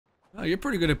Oh, you're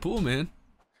pretty good at pool, man.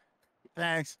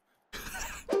 Thanks.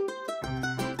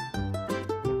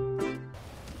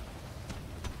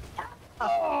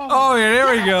 Oh yeah,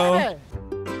 there we go.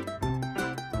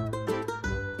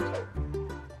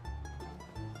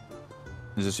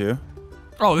 Is this you?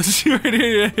 Oh, this is you right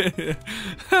here.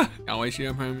 Can't wait to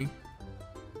hear me.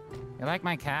 You like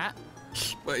my cat?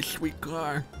 My sweet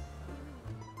car.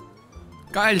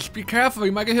 Guys, be careful.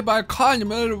 You might get hit by a car in the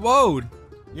middle of the road.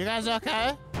 You guys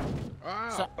okay?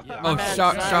 Oh,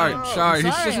 sorry.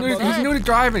 He's new to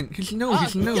driving. He's new.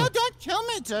 Yo, don't kill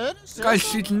me, dude. Guys,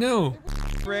 he's new.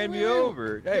 Ran me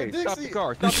over. Hey, stop the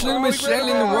car. You shouldn't be standing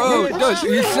in the road.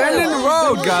 He's standing in the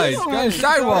road, guys. Get on the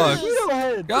sidewalk.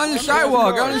 Get on the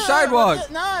sidewalk. Get on the sidewalk.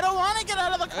 No, I don't want to get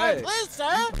out of the car, please,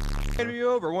 sir. Ran me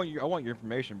over. I want your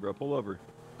information, bro. Pull over.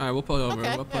 All right, we'll pull over.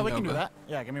 Okay, We'll pull yeah, we over. can do that.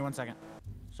 Yeah, give me 1 second.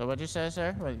 So what'd you say,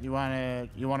 sir? What, you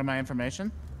wanted my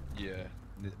information? Yeah.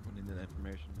 Need that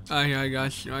information. Oh yeah, I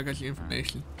got you. I got your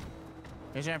information.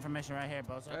 Here's your information right here,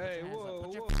 bozo. Hey,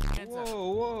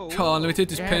 whoa. Hold on, let me take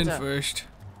this pen first.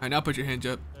 All right, now put your hands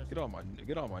up. Get on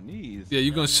my knees. Yeah,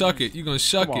 you gonna suck it. You gonna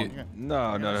suck it.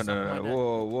 No.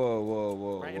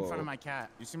 Whoa. Right in front of my cat.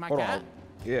 You see my Hold cat? on.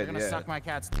 Yeah, You're gonna suck my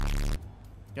cat's.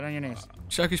 Get on your knees.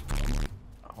 Suck his.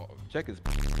 Check his.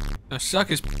 Now suck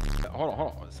his. Hold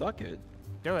on. Suck it.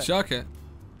 Do it. Suck it.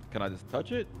 Can I just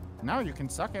touch it? No, you can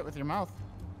suck it with your mouth.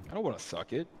 I don't want to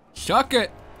suck it. Suck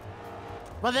it.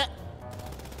 With it.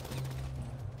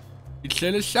 You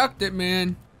should have sucked it,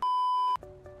 man.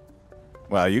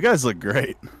 Wow, you guys look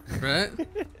great. Right?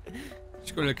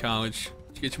 Let's go to college.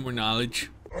 Let's get some more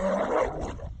knowledge.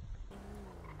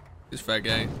 This fat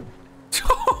guy.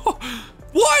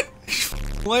 What?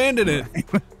 Landed it.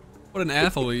 What an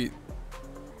athlete.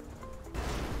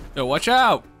 Yo, watch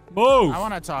out. Move. I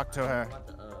want to talk to her.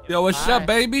 Yo, what's up,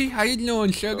 baby? How you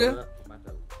doing, sugar?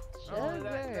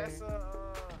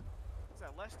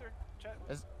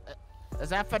 Is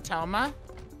that Fatoma?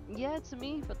 Yeah, it's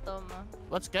me, Fatoma.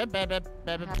 What's good, baby?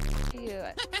 How are you?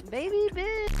 Baby,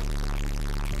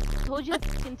 bitch. Told you to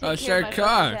fucking take care of my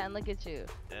car. cat and look at you.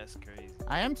 That's crazy.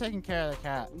 I am taking care of the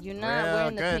cat. You're not Real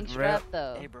wearing the good, pink strap,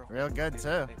 though. Hey, bro. Real good,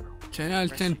 too. 10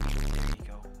 out of 10. There you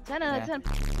go. 10 out of 10.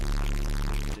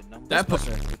 That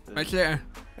pussy. Right there.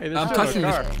 Hey, I'm touching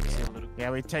this.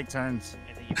 Yeah, we take turns.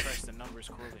 And then you press the numbers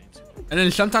correlating to it. And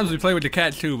then sometimes we play with the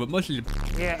cat too, but mostly.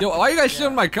 Yeah. Yo, why you guys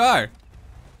stealing my car?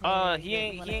 He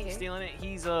ain't stealing it.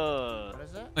 He's What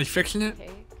is it? Like fixing it?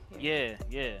 Okay. Here.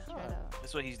 yeah. Try it out.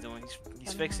 That's what he's doing. He's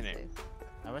Tell me fixing how it. tastes.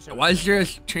 I wish it Why was. is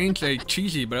yours change say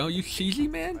cheesy, bro? You cheesy,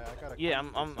 man? Yeah,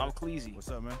 I'm Cleasy. What's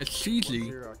up, man? It's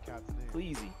cheesy.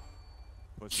 Cleasy.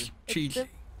 What's it? Cheesy.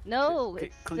 No,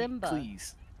 it's Simba.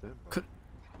 Please.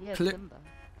 Yeah, Cle- Simba.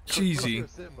 Cheesy.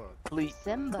 Please.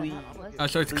 Simba. Please. What's Oh,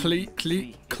 so it's clee,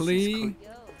 Yo.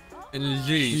 and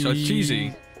Z. So it's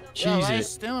cheesy. Yo, why are you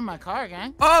stealing my car,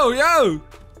 gang? Oh, yo!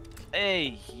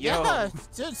 Hey, yo. Yeah,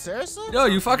 dude, seriously? Yo,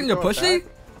 you fucking your pussy?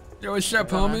 Yo, what's up,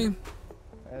 homie?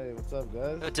 Hey, what's up,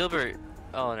 guys? Oh, Dilbert.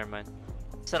 Oh, never mind.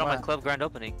 Set on my What? club grand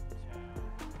opening.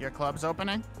 Your club's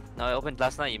opening? No, I opened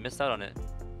last night. You missed out on it.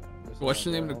 What's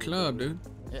the name of the club, dude?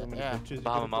 Yeah.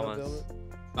 Bahama Mamas.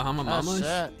 Bahama Oh, Mamas?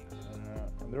 shit.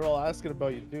 And they're all asking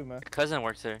about you too, man. My cousin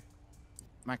works there.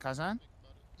 My cousin?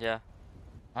 Yeah.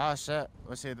 Oh, shit.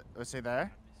 Was he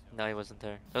there? No, he wasn't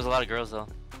there. There was a lot of girls though.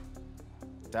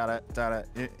 Doubt it. Doubt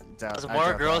it. There's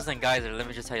more girls than guys there. Let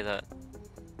me just tell you that.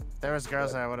 There was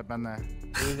girls there, I would have been there.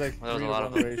 It was like There was a 3 lot to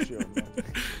of 1 them. ratio,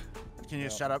 man. Can you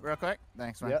shut up real quick?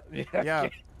 Thanks, man. Yeah.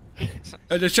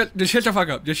 Yo, Just shut the fuck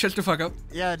up. Just shut the fuck up.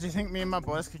 yeah, do you think me and my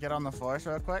boys could get on the force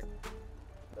real quick?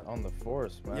 On the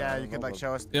force, man. Yeah, I you don't could know like about-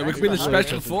 show us. Yeah, we could be the Actually,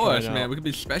 special force, man. We could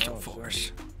be special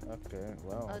force. Okay,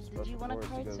 well. Did special you want a force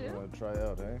car you guys too? want to try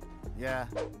out, eh? Yeah.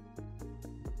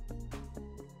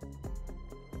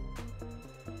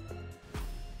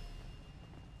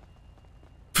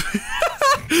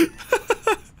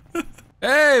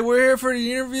 Hey, we're here for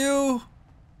the interview.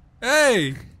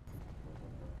 Hey.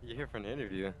 You're here for an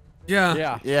interview.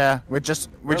 Yeah. Yeah, we just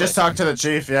talked to the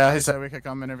chief. Yeah, he said we could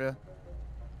come interview.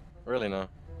 Really, no?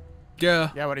 Yeah.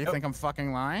 Yeah, what do you think? I'm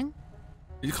fucking lying?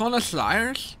 You calling us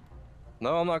liars?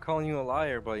 No, I'm not calling you a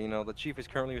liar, but you know, the chief is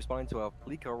currently responding to a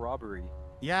Fleeca robbery.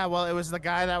 Yeah, well, it was the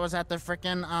guy that was at the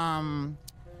freaking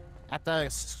at the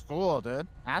school, dude.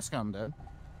 Ask him, dude.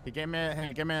 He gave me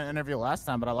an interview last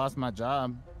time, but I lost my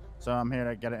job, so I'm here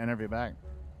to get an interview back.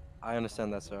 I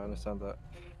understand that, sir. I understand that.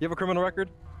 You have a criminal record?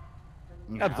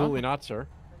 No? Absolutely not, sir.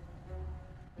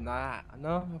 Nah,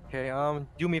 no. Okay.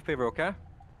 Do me a favor, okay?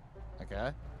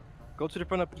 Okay. Go to the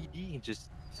front of PD and just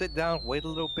Sit down, wait a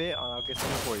little bit, and I'll get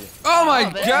something for you. Oh my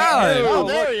Oh, god!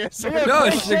 there he is. No,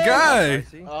 it's the guy.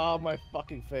 See? Oh, my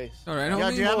fucking face. All right, Yo,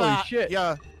 homie. do you have Holy a shit.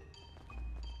 Yo,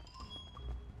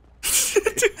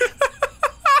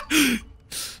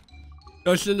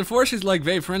 No, so the force is like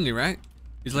vape friendly, right?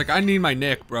 He's like, I need my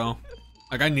nick, bro.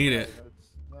 Like, I need it.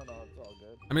 No, it's all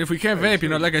good. I mean, if we can't vape, you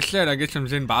know, like I said, I get some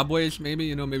Zimbabwe's, maybe,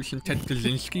 you know, maybe some Ted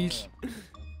Kaczynski's.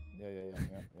 Yeah.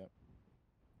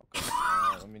 Okay.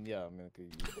 I mean, okay,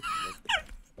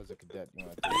 as a cadet, you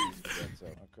know, I think he's a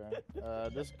cadet, so, okay.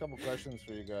 There's a couple questions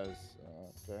for you guys,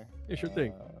 okay? Yeah, sure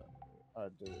thing. All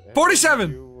right, have 47!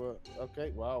 any of you,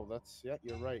 okay, wow, yeah,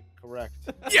 you're right, correct.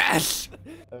 Yes!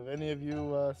 Have any of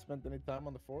you spent any time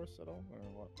on the force at all, or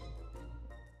what?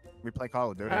 we play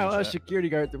Call of Duty. I and was shit. security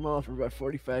guard at the mall for about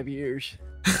 45 years.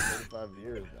 45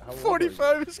 years. How old are you?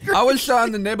 45 is great. I was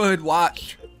on the neighborhood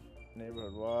watch.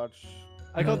 Neighborhood watch.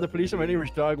 I called the police on my neighbor's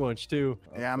dog once too.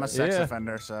 Yeah, I'm a sex Yeah.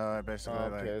 offender, so I basically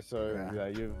Okay, like. so yeah.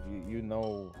 you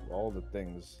know all the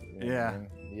things. You know Yeah. what I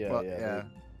mean? Yeah, Well, yeah. yeah.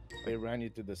 They ran you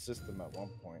through the system at one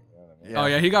point. You know what I mean? Oh,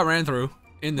 yeah, he got ran through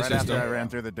in the Right system. after I ran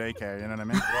through the daycare, you know what I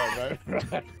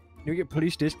mean? Right. You get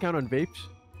police discount on vapes?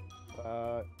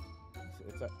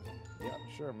 Yeah,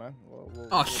 sure, man.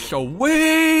 Oh,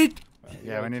 sweet!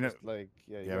 Yeah, we need just, to- like,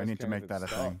 you yeah, we guys need to can't make even that a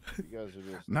stop. thing. You guys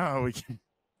are just. No, we can't.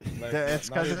 Like, Yeah, it's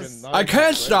not 'cause even- it's- not I even can't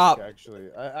break, stop.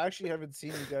 Actually, I actually haven't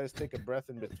seen you guys take a breath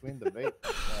in between the vape.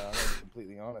 I'm gonna be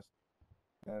completely honest.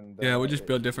 And Yeah, we just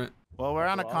build different. Well, we're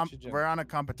on a Oxygen. we're on a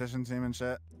competition team and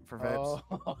shit for vapes.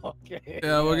 Oh, okay.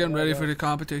 Yeah, we're getting ready yeah. for the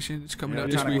competition. It's coming Yeah, up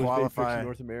we're this trying to week. qualify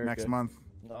North America. next month.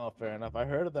 No, fair enough. I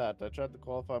heard of that. I tried to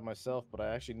qualify myself, but I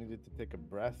actually needed to take a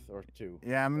breath or two.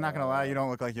 Yeah, I'm not gonna lie, you don't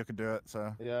look like you could do it,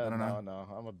 so Yeah, I don't know. no,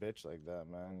 I'm a bitch like that,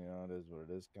 man. You know, it is what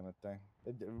it is, kind of thing.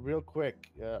 Real quick,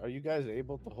 are you guys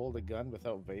able to hold a gun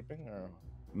without vaping, or?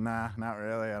 Nah, not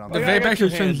really. I don't The think. I vape got two actually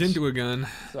turns hands. into a gun.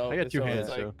 So I got two so hands,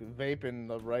 It's so. like vape in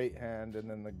the right hand and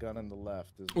then the gun in the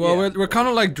left. Well, Yeah. we're kind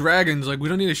of like dragons. Like, we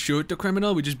don't need to shoot the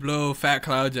criminal. We just blow fat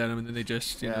clouds at them, and then they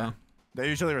just, you Yeah. know. They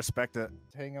usually respect it.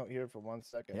 Hang out here for 1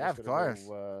 second. Yeah, Just of gonna course.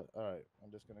 Go, all right, I'm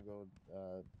just gonna go.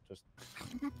 Just.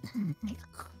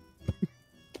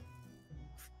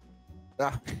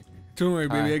 Don't worry,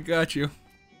 baby. Hi. I got you.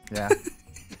 Yeah.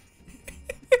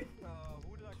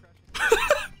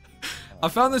 I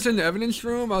found this in the evidence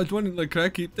room. I was wondering, like, could I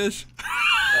keep this?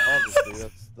 Obviously,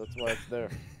 that's why it's there.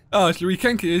 Oh, so we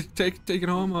can take it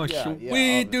home? Oh, Yeah, sweet. yeah,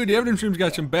 Dude, the obviously. evidence room's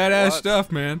got some badass What?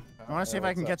 stuff, man. I want to see if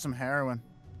I can what's get up? some heroin.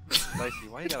 Dicey,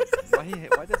 why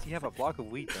does he have a block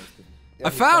of weed, Dustin? Yeah, I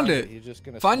he found it. He's just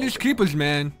gonna Find smoke these it, keepers,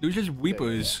 man. They're just yeah.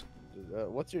 weepers.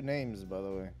 What's your names, by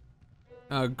the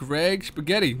way? Greg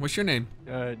Spaghetti. What's your name?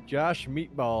 Josh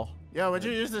Meatball. Yo, would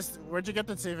you use this? Where'd you get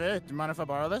the TV? Do you mind if I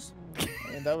borrow this?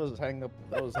 I mean, that was hung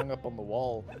up on the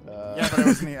wall. Yeah, but it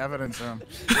was in the evidence room.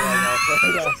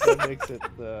 that makes it.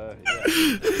 Yeah.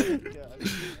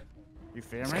 You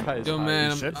fear me? Guys, Yo, high.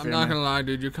 man, should I'm fear not me. gonna lie,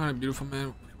 dude. You're kind of beautiful,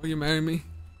 man. Will you marry me?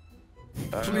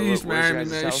 Please where's marry your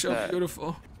me, man. You're house so at?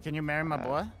 beautiful. Can you marry my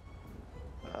boy?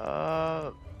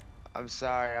 I'm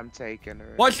sorry, I'm taking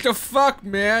her. What the fuck,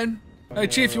 man? Hey,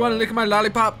 Chief, you want to lick my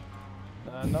lollipop?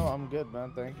 No, I'm good,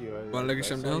 man. Thank you. Wanna look at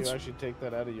something saw else? You actually take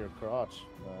that out of your crotch.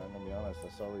 I'm gonna be honest.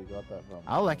 I saw where you got that from.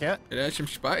 I'll lick it. It has some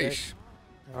spice.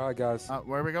 All right, guys.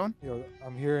 Where are we going? Yo,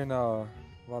 I'm hearing a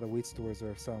lot of weed stores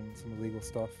or some illegal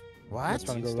stuff. What?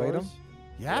 Trying to go raid them?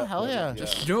 Yeah, hell yeah.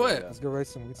 Just do it. Let's go raid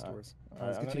some weed stores. Alright,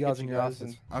 Let's I'm get gonna you guys get in you your guys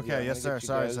office. Okay, yes, sir. I'm gonna get you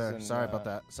Sorry, guys sir. in, Sorry about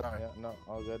that. Sorry. Yeah, no,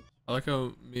 all good. I like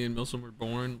how me and Milsom were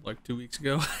born like 2 weeks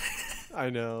ago. I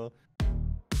know.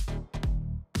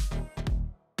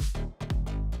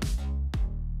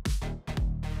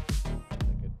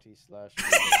 Like a T/.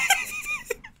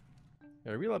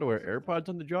 Are we allowed to wear AirPods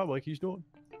on the job like he's doing?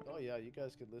 Oh yeah, you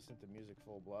guys could listen to music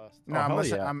full blast. No, Oh, I'm hell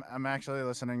listening. yeah. I'm actually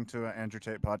listening to an Andrew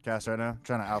Tate podcast right now.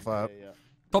 Trying to alpha up. Yeah.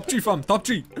 Top G fam, top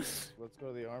G. Let's go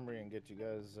to the armory and get you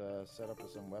guys set up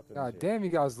with some weapons. God here. damn, you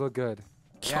guys look good.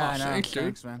 Yeah, I know. Thanks, dude.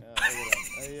 Thanks, man. Yeah, look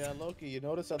at 'em. Hey, Loki, you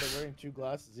notice how they're wearing 2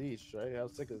 glasses each, right? How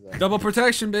sick is that? Double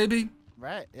protection, baby.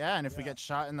 Right. Yeah, and if we Yeah. get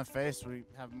shot in the face, we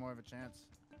have more of a chance.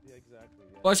 Yeah, exactly.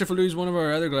 Yeah. Plus, if we lose one of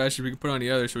our other glasses, we can put on the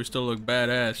other so we still look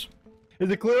badass. Is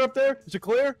it clear up there? Is it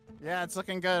clear? Yeah, it's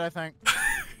looking good, I think.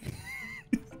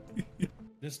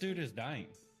 This dude is dying.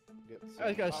 Get I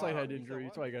some- got a slight Oh, head he's a injury,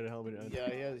 what? so I got a helmet on.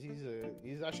 Yeah,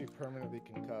 he's actually permanently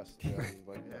concussed. Yeah, he's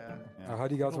like, Yeah. How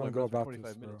do you guys Only want to go goes for about 45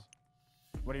 this, bro? minutes.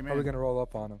 What do you How are we mean? gonna roll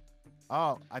up on him?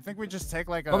 Oh, I think we just take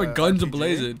like a. Probably guns RPG.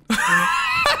 ablazing.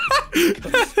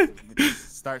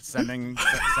 start sending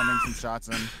some shots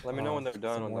in. Let me know when they're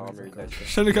done on the armory.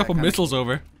 Send a couple missiles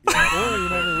over. Or, you know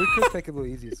what I mean? We could take it a little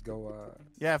easy. Just go.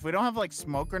 Yeah, if we don't have like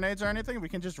smoke grenades or anything, we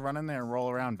can just run in there and roll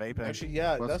around vaping. Actually,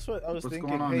 yeah, that's what I was thinking.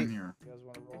 What's going on hey, in here? You guys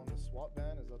want to roll in the SWAT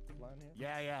van? Is that the plan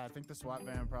here? Yeah, I think the SWAT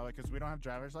van probably because we don't have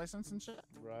driver's license and shit.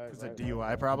 Right. Because of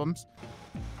DUI problems.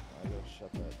 I gotta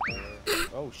shut that door.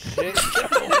 Oh shit!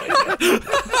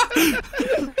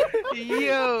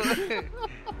 Yo.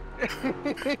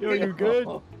 Yo, you good?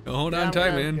 Hold on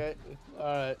tight, man. Okay. All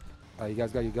right. You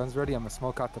guys got your guns ready? I'm gonna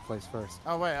smoke out the place first.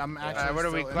 Oh wait, I'm actually. Alright, what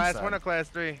are we? still Class inside. 1 or class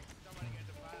 3?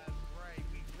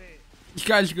 These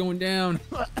guys are going down.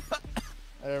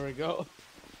 There we go.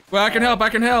 Well, I can help. I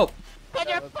can help.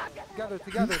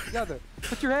 Together.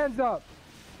 Put your hands up.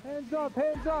 Hands up.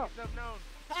 Make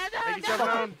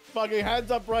yourself known. Fucking hands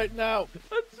up right now.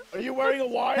 Are you wearing a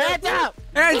wire? Hands up!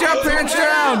 Hands up, hands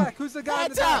down. Who's the guy in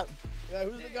Hands the back? up! Yeah,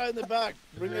 who's the guy in the back?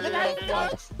 Bring it in.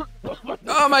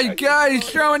 Oh my God, he's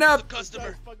throwing up.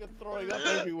 Customer. Fucking throwing up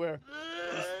everywhere.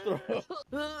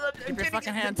 Keep your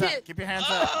fucking hands up. Keep your hands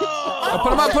up. Oh,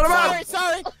 put him up, put him up.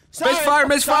 Sorry.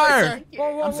 Misfire.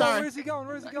 Whoa, I'm sorry. Where's he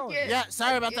going? Yeah,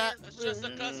 sorry about that. That's just a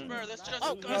customer. That's just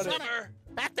Oh, a customer.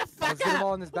 Back the Let's fuck get him up!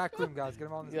 all in this back room, guys. Get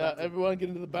him all in this Yeah, back room. everyone get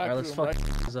into the back room.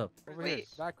 Right? up. Over here.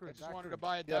 Back room.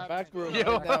 Yeah, back room.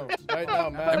 Yo. Right now,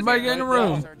 man. Everybody get in the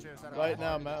room. Right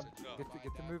now, man. Get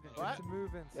to moving. Get to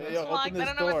moving. Hey, yo, open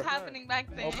this door. back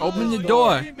there. Open the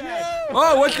door.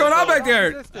 Oh, what's going on back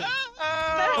there?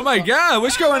 Oh my God,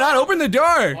 what's going on? Open the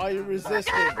door. Why are you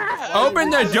resisting? Open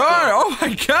the door. Oh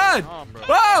my God. I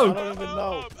Whoa. don't even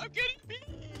know.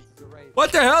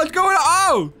 What the hell is going on?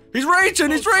 Oh, he's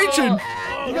raging. He's raging.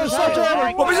 You guys stop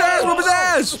driving. Whoop his ass. Whoop his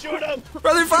ass. Shoot him.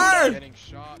 Brother, fire.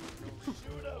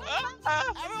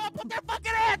 Everyone put their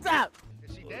fucking hands up!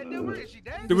 Is she dead, dude? Is she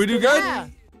dead? Did we do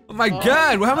good? Oh my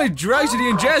God. Well, how many drugs did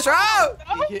he ingest? Oh.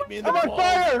 He hit me in the balls.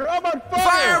 I'm on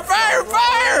fire!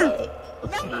 Fire.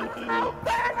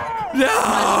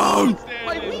 No.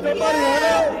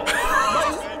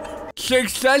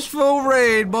 Successful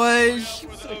raid, boys.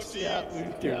 Yeah,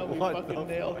 we fucking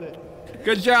nailed it.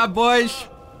 Good job, boys.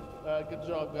 Good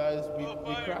job, guys. We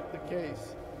cracked the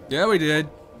case. Yeah, we did.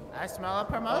 I smell a Oh,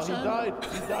 promotion. he died.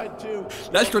 He died too.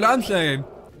 That's what I'm saying.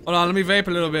 Hold on, let me vape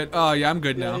a little bit. Oh, yeah, I'm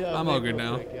good now. Yeah, I'm all vape good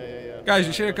real now. quick. Yeah. Guys,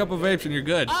 you share a couple vapes and you're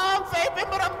good. I'm vaping,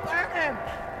 but I'm burning!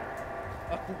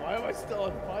 Why am I still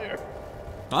on fire?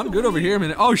 I'm good over here,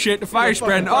 man. Oh, shit, the fire's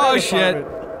spreading. Oh, shit.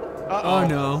 Oh,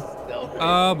 no.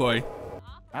 Oh, boy.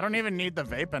 I don't even need the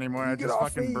vape anymore. I just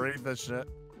fucking breathe this shit.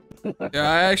 Yeah,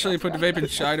 I actually put the vape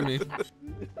inside of me.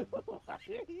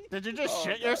 Did you just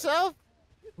shit yourself?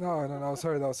 No, that was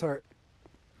her. That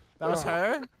was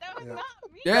her?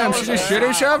 Yeah, she just shit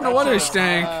herself? No wonder it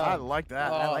stank. I like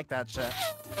that. I like that shit.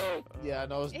 Yeah,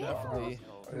 no, it's definitely.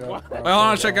 Wait, hold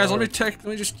on a sec, guys. Let me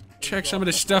just check some of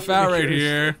this stuff out right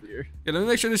here. Yeah, let me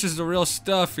make sure this is the real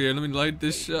stuff here. Let me light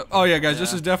this up. Oh, yeah, guys,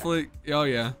 this is definitely... Oh,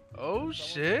 yeah. Oh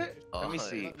shit. Let me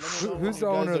see. Who's the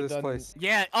owner of this place?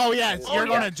 Yeah. Oh, yeah. You're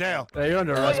going to jail. Hey, you're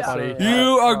under arrest, buddy.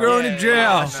 You are going to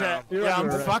jail. Shit. Yeah, I'm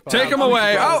fucked up. Take him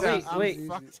away. Oh, Wait.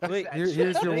 Here's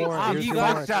your warrant. I'm Here's your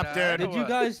fucked warrant. up, dude. Did you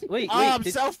guys wait? Oh, I'm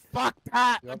so fucked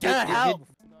up. Get help.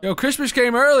 yo, Christmas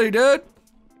came early, dude.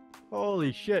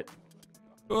 Holy shit.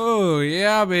 Oh,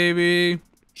 yeah, baby.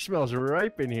 Smells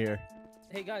ripe in here.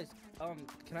 Hey guys,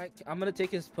 I'm gonna take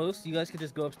his post. You guys can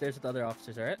just go upstairs with the other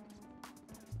officers, all right?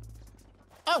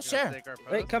 Oh, sure.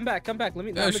 Wait, come back. Let me. Yeah,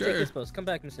 I'm gonna sure. take his post. Come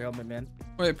back, Mr. Helmet Man.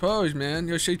 Wait, pose, man.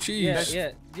 Yo, say cheese.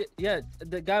 Yeah.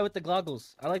 The guy with the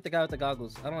goggles. I like the guy with the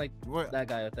goggles. I don't like that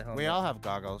guy with the helmet. We all have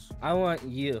goggles. I want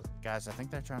you. Guys, I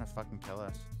think they're trying to fucking kill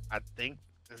us. I think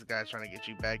this guy's trying to get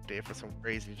you back there for some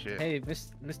crazy shit. Hey,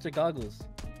 Mr. Goggles.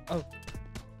 Oh.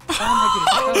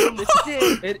 Oh my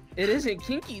goodness. It isn't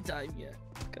kinky time yet.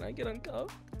 Can I get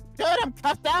uncuffed? Dude, I'm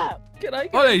cuffed up. Can I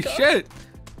get Holy uncuffed? shit.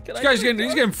 Can This I guy's get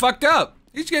he's getting fucked up.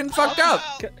 He's getting fucked up.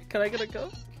 Can I get a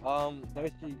cuff? Let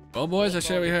me see. Well, boys, I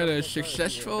say we had a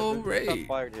successful Shots raid.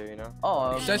 fired here, you know.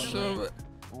 Oh, Successful.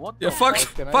 what Yeah, fuck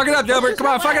it up, Delbert. Come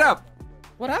on, fuck it up.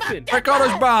 What happened? Break all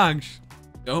those bongs.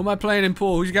 Yo, who am I playing in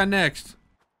pool? Who's you got next?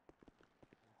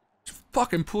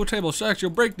 Fucking pool table sucks.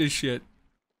 You'll break this shit.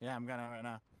 Yeah, I'm gonna right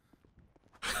now.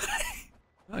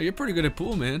 Oh, you're pretty good at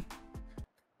pool, man.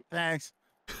 Thanks.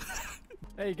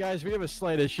 Hey, guys, we have a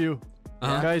slight issue.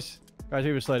 Uh-huh. Guys, we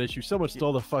have a slight issue. Someone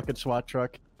stole the fucking SWAT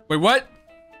truck. Wait, what?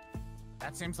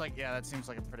 That seems like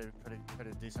a pretty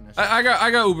decent issue. I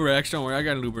got Uber X. Don't worry, I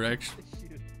got an Uber X.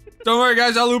 Don't worry,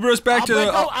 guys. I'll Uber us back to the.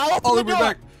 I'll Uber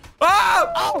back.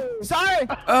 Oh! Oh, sorry.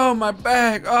 Oh, my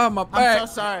back. Oh, my back. I'm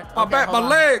so sorry. My Okay, back, my hold on.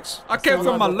 legs. I can't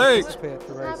feel my legs.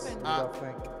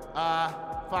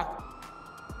 Fuck.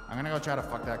 I'm gonna go try to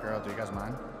fuck that girl. Do you guys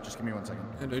mind? Just give me 1 second.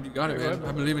 Yeah, dude, you got it, man.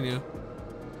 I believe in you.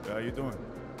 How you doing?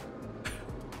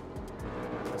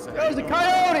 There's a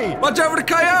coyote! Watch out for the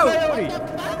coyote!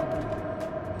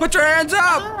 Put your hands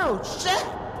up! Oh shit!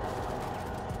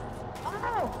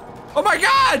 Oh my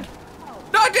God!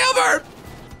 No, Dilbert!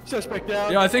 Suspect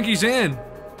down. Yeah, I think he's in.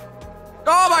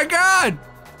 Oh my God!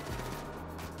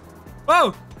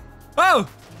 Whoa! Whoa!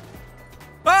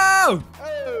 Whoa!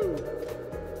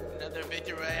 Another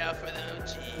victory royale for the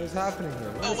OG. What's happening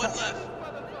here? Oh, one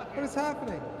left. What is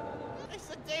happening?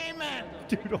 It's a demon!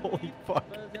 Dude, holy fuck.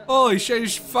 Holy shit, you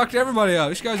just fucked everybody up.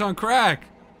 This guy's on crack.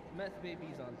 Meth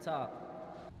baby's on top.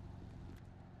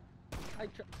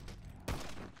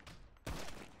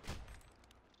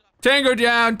 Tango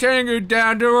down, Tango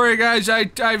down. Don't worry, guys. I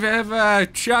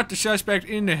have shot the suspect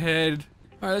in the head.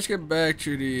 All right, let's get back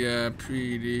to the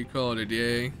PD. Call it a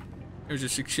day. It was a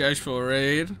successful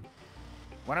raid.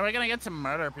 When are we gonna get to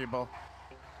murder people?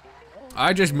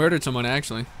 I just murdered someone,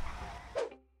 actually.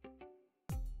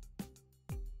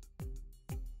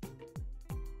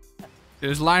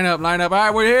 Just line up, line up. All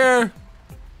right, we're here.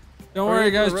 Don't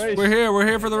worry, guys. We're here. We're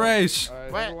here for the race.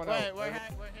 Wait, we're here.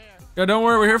 Yeah, don't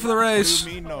worry. We're here for the race. What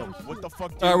do you mean, no? What the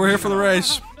fuck? All right, we're here for the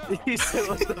race. He said,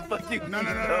 what the fuck you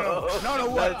No,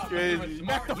 what? That's crazy.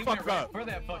 Back the fuck up. For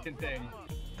that fucking thing.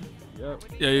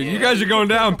 Yeah, you guys are going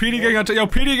down. PD getting yo,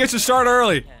 PD gets to start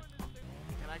early. Can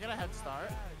I get a head start?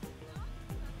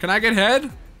 Can I get head?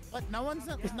 What? No one's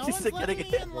letting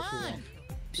me in line.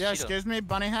 Yeah, excuse me,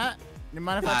 bunny hat. You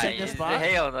mind if I take this spot?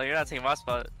 Hell no, you're not taking my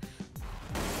spot.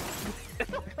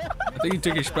 I think he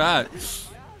took his spot.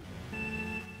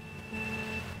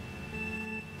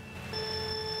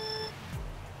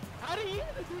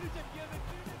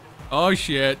 Oh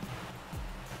shit.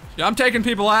 Yeah, I'm taking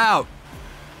people out.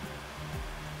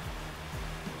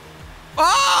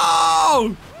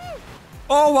 Oh!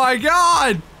 Oh my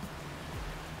God!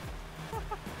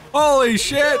 Holy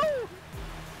shit!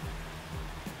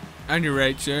 On your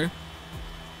right, sir.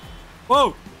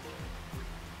 Whoa!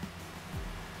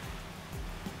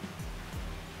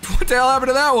 What the hell happened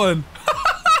to that one?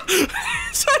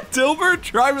 Is that Dilbert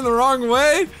driving the wrong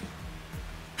way?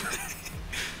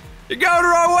 You're going the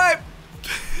wrong way!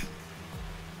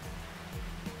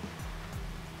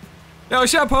 Yo,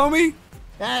 what's up, homie?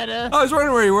 Yeah, it is. I was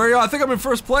wondering where you were. Yo, I think I'm in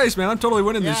first place, man. I'm totally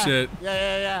winning this shit.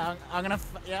 Yeah. I'm gonna,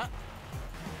 yeah.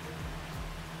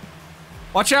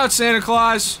 Watch out, Santa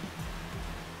Claus.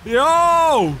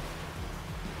 Yo!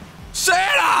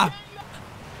 Santa!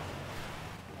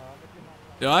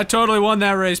 Yo, I totally won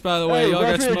that race, by the way. Hey, Y'all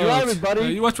got watch where you're driving, smoked.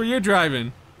 buddy. You watch where you're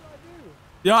driving.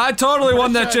 Yo, I totally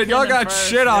won that shit. Y'all got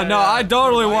shit on. No, I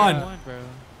totally won.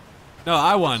 No,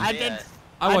 I won. I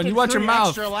won. You watch your mouth.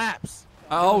 Extra laps.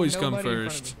 I always come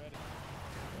first.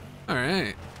 All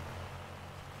right.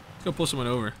 Let's go pull someone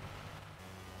over.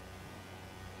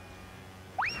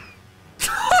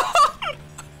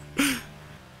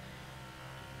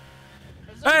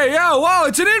 Hey, yo, whoa,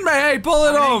 it's an inmate. Hey, pull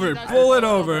it over. Pull it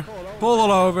over. Pull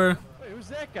it over. Wait, who's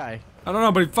that guy? I don't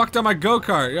know, but he fucked up my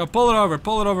go-kart. Yo, pull it over.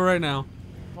 Pull it over right now.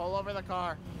 Pull over the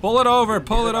car. Pull it over.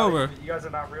 Pull it over. You guys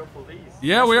are not real police.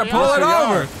 Yeah, we are. Pull it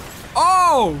over.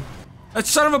 Oh! That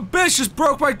son of a bitch just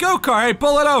broke my go-kart. Hey,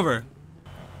 pull it over.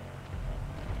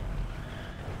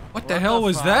 What the hell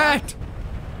was that?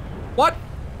 What?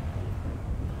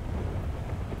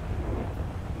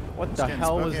 What the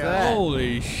hell was that?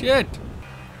 Holy shit.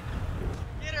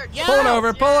 Yo, Pull it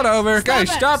over. Pull it over.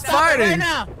 Guys, stop fighting. It right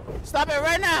now. Stop it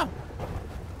right now.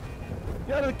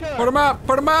 Get out of the car. Put him up.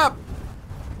 Put him up.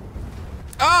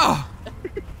 Oh!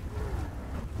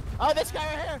 Oh, this guy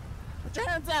right here. Put your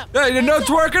hands up. Hey, no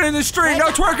twerking in the street. No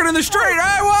twerking in the street.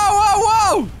 Hey, whoa,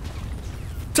 whoa, whoa.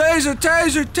 Taser,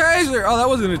 taser, taser. Oh, that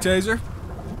wasn't a taser.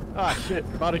 Ah, shit.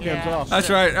 Body cam's off. That's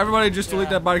right. Everybody just delete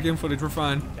that body cam footage. We're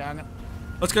fine. Yeah,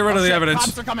 Let's get rid of the evidence.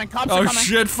 Cops are coming. Cops Oh are coming.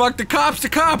 shit, fuck the cops, the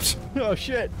cops! Oh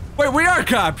shit. Wait, we are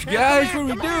cops, guys, what are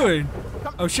we doing?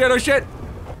 Oh shit, oh shit.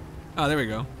 Oh, there we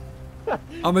go.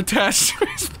 I'm attached to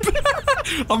his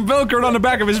I'm velcroed on the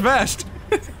back of his vest.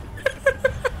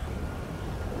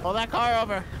 Pull that car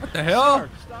over. What the hell?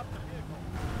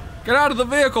 Get out of the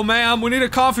vehicle, ma'am. We need to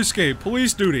confiscate.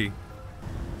 Police duty.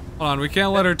 Hold on, we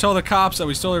can't let her tell the cops that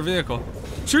we stole her vehicle.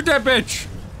 Shoot that bitch!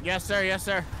 Yes, sir. Yes,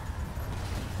 sir.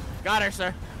 Got her,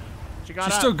 sir. She got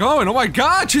She's up. still going. Oh my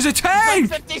god, she's a tank!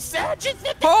 She's like 50 cents. She's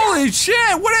 50 Holy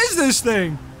shit, what is this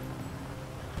thing?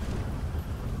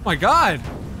 Oh my god.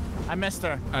 I missed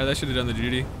her. Alright, that should have done the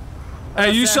duty. Hey,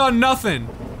 you saw nothing.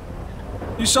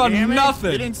 You saw You hear me?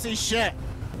 nothing. You didn't see shit.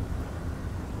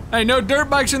 Hey, no dirt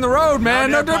bikes in the road,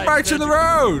 man. No dirt bikes in the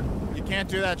road. You can't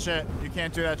do that shit. You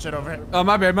can't do that shit over here. Oh,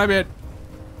 my bad, my bad.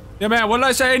 Yeah, man, what did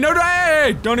I say? No,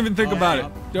 hey, don't even think about it.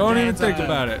 Don't even think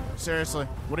about it. Seriously,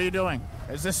 what are you doing?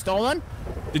 Is this stolen?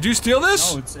 Did you steal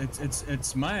this? No,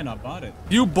 it's mine. I bought it.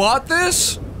 You bought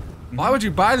this? Why would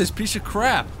you buy this piece of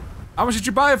crap? How much did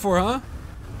you buy it for, huh?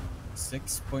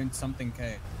 6-point-something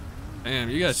K. Damn,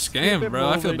 you got scammed, bro.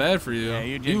 I feel bad for you. Yeah,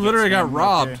 you did you get literally got scammed,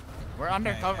 robbed. okay. We're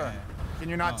undercover. Yeah. Can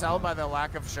you not tell by the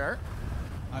lack of shirt?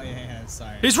 Oh yeah,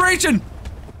 sorry. He's reaching!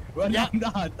 Well, Yeah.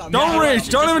 Don't reach!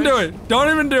 Don't even do it! Don't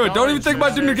even do it! Don't even think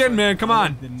about doing it again, man. Come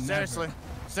on. Seriously.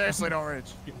 Seriously, don't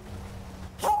reach.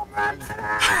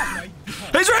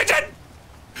 He's reaching!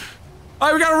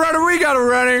 Alright, we gotta run it. We gotta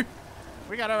run it.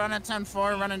 We gotta run at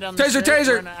 10-4, running down the Taser, street. taser.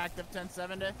 We're in an active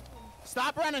 10-70.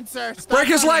 Stop running, sir. Stop Break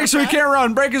his running, legs so he okay? can't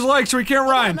run. Break his legs so he can't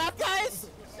run. Enough, guys.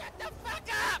 Shut the fuck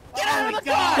up. Get out of the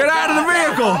car. Get out of the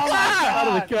vehicle. Out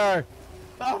of the car.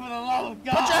 Put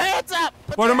your hands up.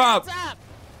 Put him up.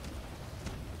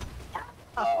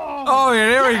 Oh, yeah,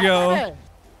 there we go.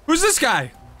 Who's this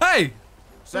guy? Hey.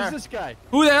 Sir. Who's this guy?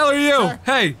 Who the hell are you? Sir.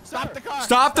 Hey. Stop the car.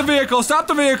 Stop the vehicle. Stop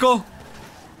the vehicle.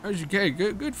 How's your day?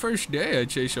 Good first day,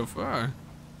 I'd say, so far.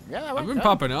 Yeah, I've been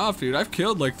popping off, dude. I've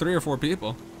killed like 3 or 4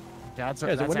 people. That's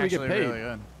Yeah, so when do we get actually paid? really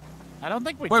good. I don't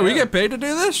think we Wait, do. we get paid to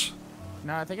do this?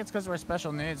 No, I think it's because we're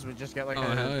special needs. We just get like Oh,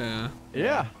 hell yeah.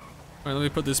 Yeah. Alright, let me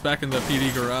put this back in the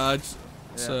PD garage.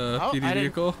 It's a Oh, PD I didn't-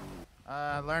 vehicle.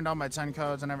 learned all my 10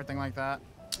 codes and everything like that.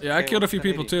 Yeah, I Okay, killed a what's few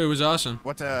people 1080? too. It was awesome.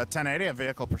 What's a 1080? A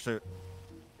vehicle pursuit.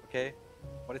 Okay.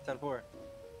 What is 10-4?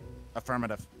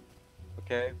 Affirmative.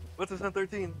 Okay. What's a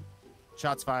 10-13?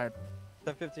 Shots fired.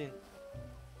 10-15.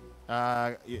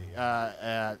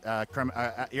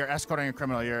 You're escorting a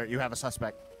criminal. You have a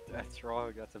suspect. That's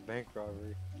wrong. That's a bank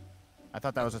robbery. I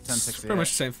thought that was a It's 1068. pretty much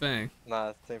the same thing. Nah,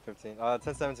 it's 10-15.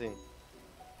 10-17.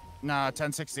 No,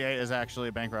 1068 is actually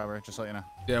a bank robbery. Just so you know.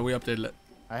 Yeah, we updated it.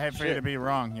 I hate for you to be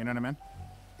wrong. You know what I mean?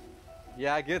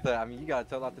 Yeah, I get that. I mean, you gotta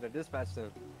tell that to the dispatch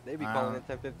team. They be calling it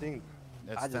 10-15.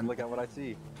 It's I just 10 look at what I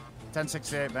see.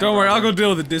 1068. Bank Don't worry, I'll robbery. go deal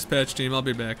with the dispatch team. I'll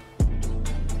be back.